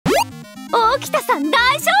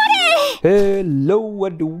Hello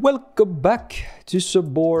and welcome back to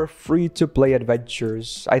some more free-to-play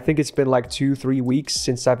adventures. I think it's been like 2-3 weeks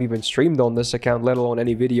since I've even streamed on this account, let alone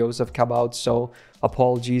any videos have come out, so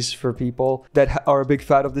apologies for people that are a big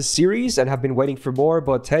fan of this series and have been waiting for more,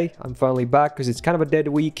 but hey, I'm finally back because it's kind of a dead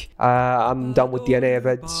week. I'm done with the NA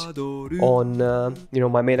events on,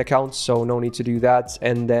 my main account, so no need to do that.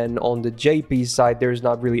 And then on the JP side, there's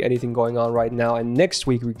not really anything going on right now, and next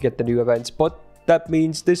week we get the new events, but that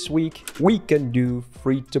means this week we can do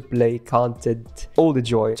free-to-play content. All the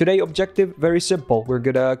joy. Today objective, very simple. We're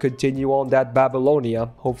gonna continue on that Babylonia,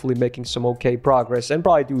 hopefully making some okay progress, and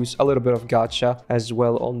probably do a little bit of gacha as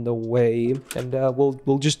well on the way. And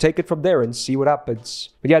we'll just take it from there and see what happens.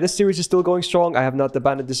 But yeah, this series is still going strong. I have not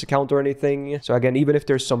abandoned this account or anything. So again, even if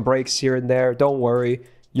there's some breaks here and there, don't worry.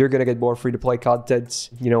 You're gonna get more free-to-play content,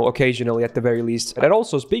 occasionally at the very least. And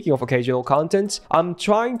also, speaking of occasional content, I'm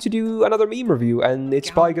trying to do another meme review, and it's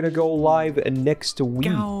probably gonna go live next week.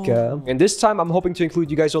 And this time, I'm hoping to include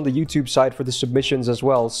you guys on the YouTube side for the submissions as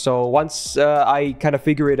well. So once I kind of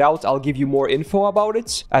figure it out, I'll give you more info about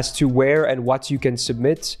it as to where and what you can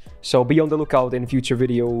submit. So be on the lookout in future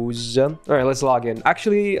videos. All right, let's log in.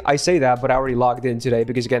 Actually, I say that, but I already logged in today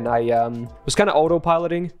because, again, I was kind of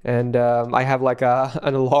autopiloting, and I have like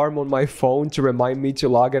an alarm on my phone to remind me to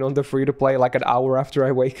log in on the free-to-play like an hour after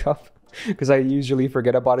I wake up, because I usually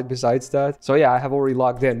forget about it besides that. So yeah, I have already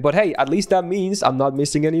logged in. But hey, at least that means I'm not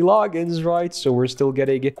missing any logins, right? So we're still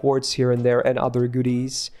getting quartz here and there and other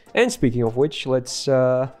goodies. And speaking of which, let's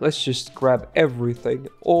just grab everything.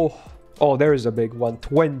 Oh, there's a big one.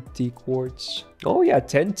 20 quartz. Oh yeah,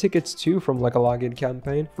 10 tickets too from like a login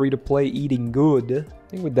campaign. Free to play, eating good. I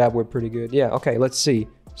think with that we're pretty good. Yeah, okay, let's see.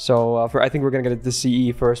 So I think we're gonna get the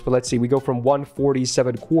CE first, but let's see. We go from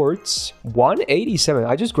 147 quartz. 187.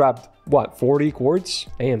 I just grabbed, what, 40 quartz?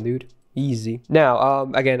 Damn, dude. Easy. Now,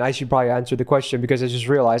 again, I should probably answer the question because I just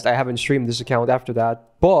realized I haven't streamed this account after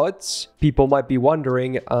that. But people might be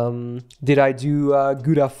wondering, did I do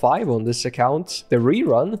Gouda 5 on this account, the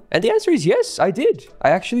rerun? And the answer is yes, I did. I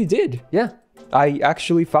actually did. Yeah. I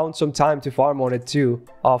actually found some time to farm on it too,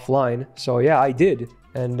 offline. So yeah, I did.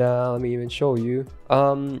 And let me even show you.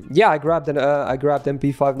 Yeah, I grabbed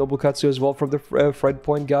MP5 Nobukatsu as well from the Fred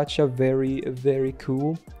Point gacha. Very, very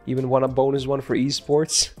cool. Even won a bonus one for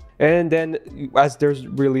esports. And then, as there's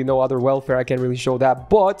really no other welfare, I can't really show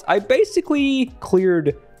that. But I basically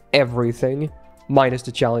cleared everything, minus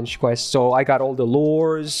the challenge quest. So I got all the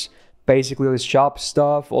lures, basically all the shop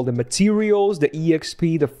stuff, all the materials, the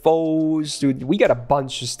EXP, the foes. Dude, we got a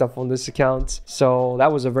bunch of stuff on this account. So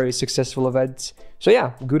that was a very successful event. So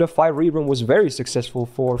yeah, Gouda 5 rerun was very successful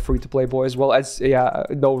for free-to-play boy, as well as, yeah,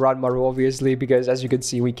 no Ranmaru obviously, because as you can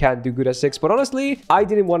see, we can't do Gouda 6. But honestly, I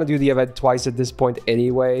didn't want to do the event twice at this point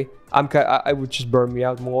anyway. I would just burn me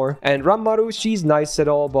out more. And Ranmaru, she's nice at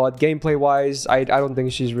all, but gameplay-wise, I don't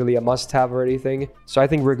think she's really a must-have or anything. So I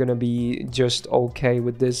think we're gonna be just okay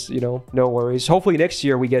with this, no worries. Hopefully next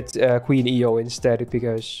year we get Queen EO instead,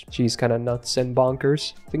 because she's kind of nuts and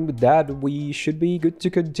bonkers. I think with that, we should be good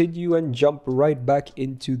to continue and jump right back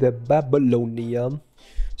into the Babylonia.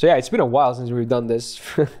 So yeah, it's been a while since we've done this,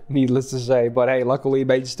 needless to say. But hey, luckily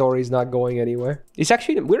main story is not going anywhere. It's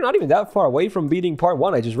actually, we're not even that far away from beating part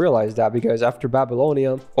 1. I just realized that, because after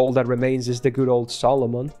Babylonia, all that remains is the good old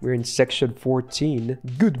Solomon. We're in section 14.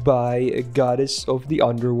 Goodbye, goddess of the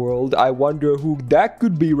underworld. I wonder who that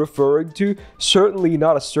could be referring to. Certainly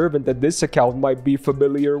not a servant that this account might be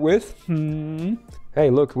familiar with. Hey,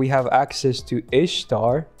 look, we have access to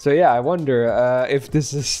Ishtar. So yeah, I wonder if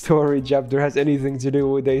this story chapter has anything to do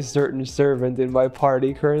with a certain servant in my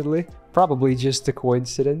party currently. Probably just a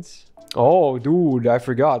coincidence. Oh, dude, I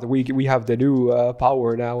forgot. We have the new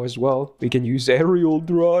power now as well. We can use aerial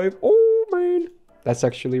drive. Oh, man. That's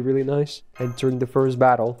actually really nice. Entering the first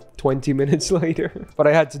battle 20 minutes later. But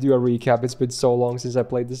I had to do a recap. It's been so long since I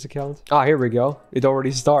played this account. Ah, here we go. It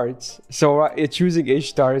already starts. So choosing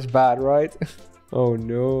Ishtar is bad, right? Oh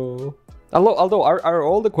no. Although are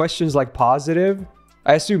all the questions like positive?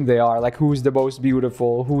 I assume they are, like who's the most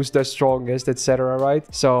beautiful, who's the strongest, etc., right?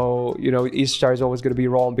 So, Ishtar is always going to be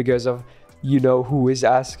wrong because of, who is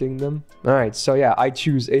asking them. All right, so yeah, I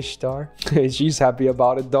choose Ishtar. She's happy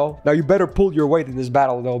about it though. Now you better pull your weight in this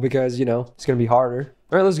battle though, because, it's going to be harder.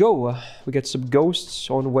 All right, let's go. We get some ghosts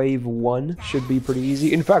on wave 1. Should be pretty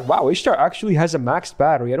easy. In fact, wow, Ishtar actually has a maxed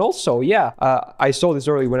battery. And also, yeah, I saw this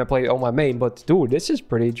early when I played on my main, but dude, this is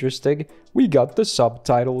pretty interesting. We got the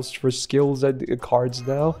subtitles for skills and cards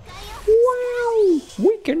now. Wow,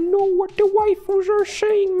 we can know what the waifus are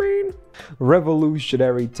saying, man.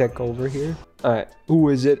 Revolutionary tech over here. All right, who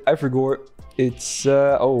is it? I forgot. It's,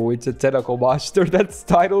 oh, it's a tentacle monster that's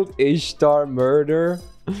titled Ishtar Murder.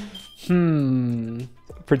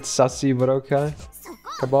 Pretty sussy, but okay.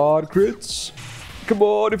 Come on, crits. Come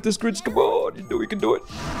on, if this crits, come on. You know we can do it.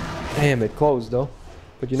 Damn, it closed, though.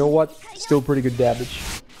 But you know what? Still pretty good damage.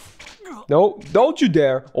 No, don't you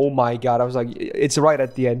dare. Oh my god, I was like, it's right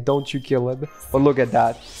at the end. Don't you kill him. But look at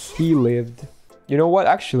that. He lived. You know what?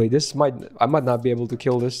 Actually, I might not be able to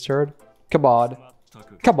kill this turd. Come on.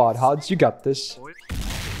 Come on, Hans, you got this.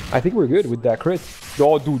 I think we're good with that crit.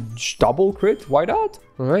 Oh, dude, double crit? Why not?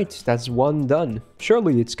 Alright, that's one done.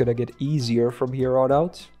 Surely it's gonna get easier from here on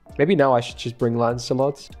out. Maybe now I should just bring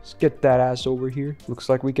Lancelot. Let's get that ass over here. Looks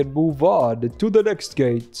like we can move on to the next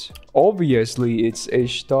gate. Obviously, it's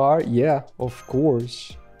Ishtar. Yeah, of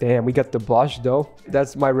course. Damn, we got the blush though.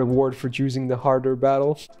 That's my reward for choosing the harder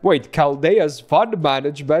battle. Wait, Chaldea's fund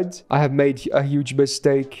management? I have made a huge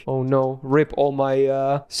mistake. Oh no, rip all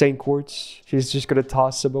my Saint Quartz. She's just gonna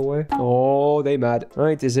toss them away. Oh, they mad.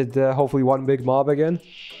 Alright, is it hopefully one big mob again?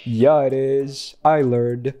 Yeah, it is. I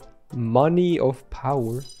learned. Money of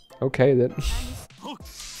power. Okay then.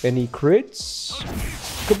 Any crits?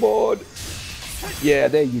 Come on. Yeah,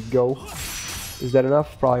 there you go. Is that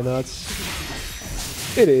enough? Probably not.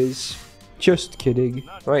 It is. Just kidding.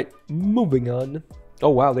 Right, moving on. Oh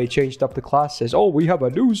wow, they changed up the classes. Oh, we have a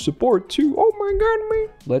new support too. Oh my god, me.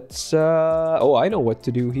 Let's, oh, I know what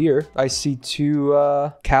to do here. I see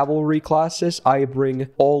two cavalry classes. I bring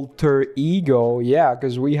Alter Ego. Yeah,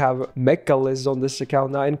 because we have Mechaliz on this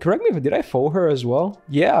account now. And correct me if did I follow her as well?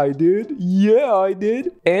 Yeah, I did. Yeah, I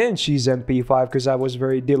did. And she's MP5 because I was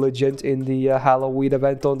very diligent in the Halloween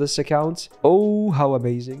event on this account. Oh, how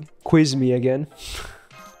amazing. Quiz me again.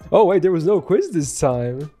 Oh, wait, there was no quiz this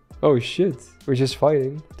time. Oh shit, we're just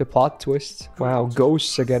fighting. The plot twist. Wow,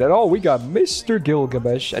 ghosts again. And oh, we got Mr.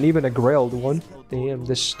 Gilgamesh and even a grailed one. Damn,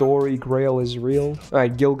 the story grail is real.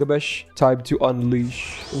 Alright, Gilgamesh, time to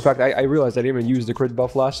unleash. In fact, I realized I didn't even use the crit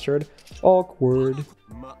buff last turn. Awkward.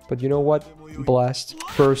 But you know what? Blast.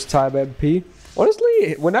 First time MP.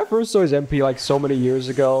 Honestly, when I first saw his MP like so many years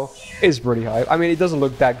ago, it's pretty hype. I mean, it doesn't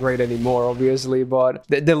look that great anymore, obviously, but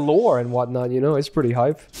the lore and whatnot, you know, it's pretty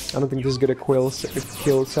hype. I don't think this is gonna kill,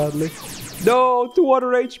 sadly. No,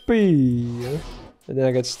 200 HP! And then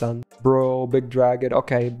I get stunned. Bro, big dragon.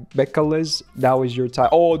 Okay, Mechaliz, now is your time.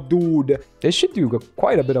 Oh, dude! This should do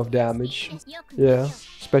quite a bit of damage. Yeah,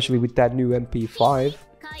 especially with that new MP5.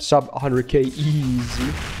 Sub 100k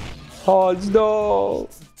easy. Hans, no!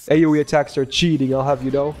 AoE attacks are cheating, I'll have you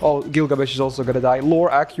know. Oh, Gilgamesh is also gonna die.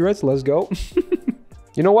 Lore accurate, let's go.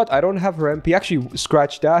 You know what? I don't have her MP. Actually,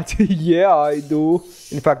 scratch that. Yeah, I do.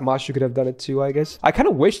 In fact, Mashu could have done it too, I guess. I kind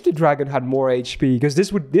of wish the dragon had more HP, because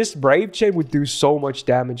this Brave Chain would do so much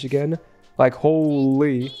damage again. Like,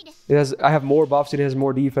 holy. I have more buffs and it has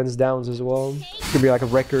more defense downs as well. It's gonna be like a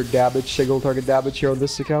record damage, single target damage here on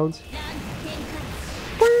this account.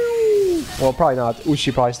 Well, probably not.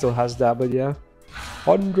 Ushi probably still has that, but yeah.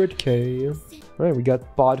 100k. Alright, we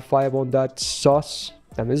got bod 5 on that sus.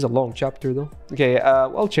 Damn, this is a long chapter though. Okay,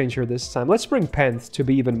 I'll change her this time. Let's bring Penth to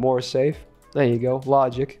be even more safe. There you go,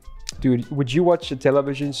 logic. Dude, would you watch a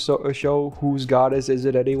television show, Whose Goddess Is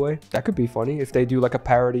It Anyway? That could be funny if they do like a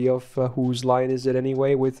parody of Whose Line Is It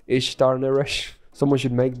Anyway with Ishtar Naresh. Someone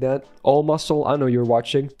should make that. All Muscle, I know you're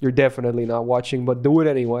watching. You're definitely not watching, but do it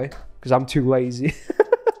anyway. Because I'm too lazy.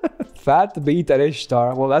 Fat beat at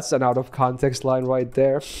Ishtar. Well, that's an out of context line right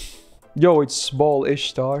there. Yo, it's small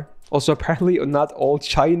Ishtar. Also, apparently not all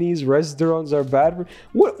Chinese restaurants are bad.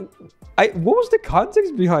 What was the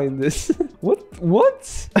context behind this?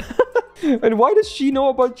 What? And why does she know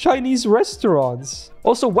about Chinese restaurants?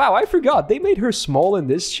 Also, wow, I forgot. They made her small in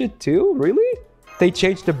this shit too? Really? They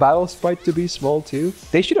changed the battle sprite to be small too?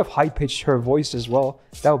 They should have high-pitched her voice as well.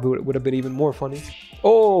 That would have been even more funny.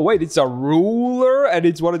 Oh, wait, it's a ruler and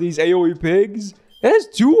it's one of these AoE pigs? It has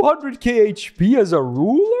 200k HP as a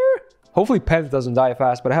ruler? Hopefully Penth doesn't die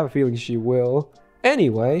fast, but I have a feeling she will.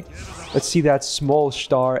 Anyway, let's see that small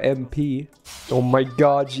star MP. Oh my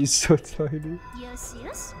god, she's so tiny.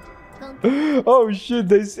 Oh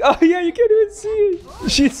shit, oh yeah, you can't even see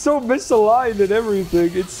it. She's so misaligned and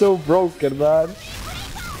everything. It's so broken, man.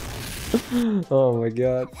 Oh my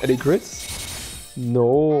god. Any crits?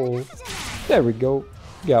 No. There we go.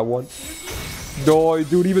 Got one. No,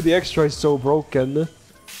 dude, even the extra is so broken.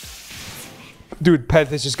 Dude,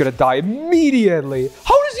 Penth is just gonna die immediately.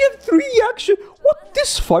 How does he have 3 action? What?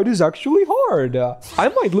 This fight is actually hard. I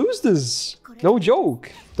might lose this. No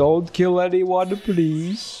joke. Don't kill anyone,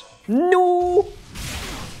 please. No.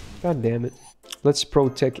 God damn it. Let's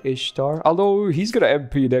protect Ishtar. Although he's gonna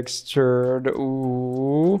MP next turn.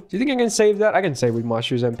 Ooh. Do you think I can save that? I can save with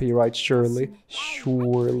Mashu's MP, right? Surely.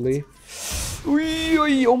 Surely.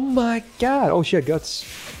 Ooh, oh my god. Oh, she had guts.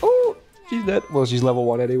 Oh, she's dead. Well, she's level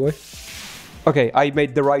 1 anyway. Okay, I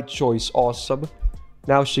made the right choice. Awesome.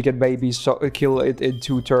 Now she can maybe kill it in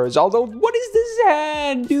 2 turns. Although, what is this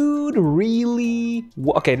hand, dude? Really?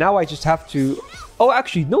 Okay, now I just have to... Oh,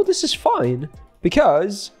 actually, no, this is fine.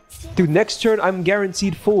 Because... Dude, next turn I'm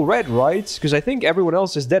guaranteed full red, right? Because I think everyone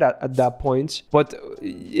else is dead at that point. But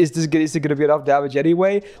is it going to be enough damage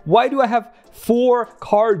anyway? Why do I have 4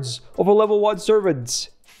 cards of a level 1 servant?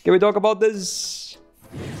 Can we talk about this?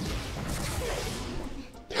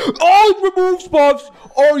 Oh, it removes buffs!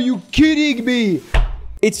 Are you kidding me?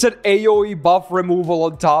 It's an AoE buff removal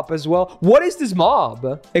on top as well. What is this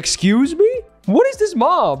mob? Excuse me? What is this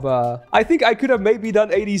mob? I think I could have maybe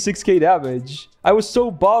done 86k damage. I was so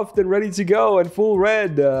buffed and ready to go and full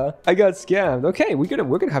red. I got scammed. Okay, we're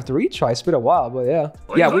gonna have to retry. It's been a while, but yeah.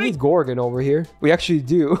 Yeah, we need Gorgon over here. We actually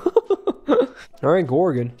do. All right,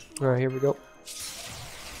 Gorgon. All right, here we go.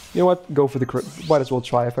 You know what? Go for the crit. Might as well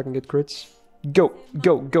try if I can get crits. Go,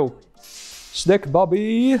 go, go. Snack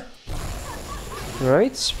Bobby. All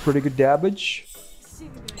right, pretty good damage.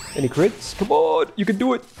 Any crits? Come on, you can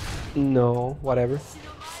do it. No, whatever.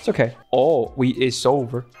 It's okay. Oh, it's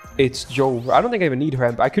over. It's Jover. I don't think I even need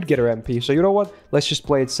her MP. I could get her MP. So you know what? Let's just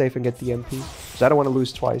play it safe and get the MP. Because I don't want to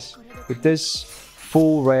lose twice. With this,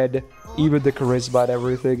 full red, even the charisma and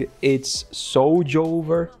everything. It's so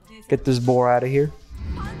Jover. Get this boar out of here.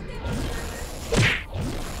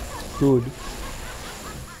 Good.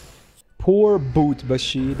 Poor boot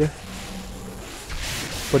machine.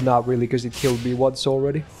 But not really, because it killed me once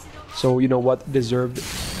already. So, you know what? Deserved.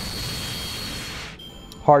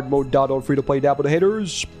 Hard mode down on free to play down with the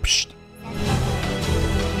haters. Psst.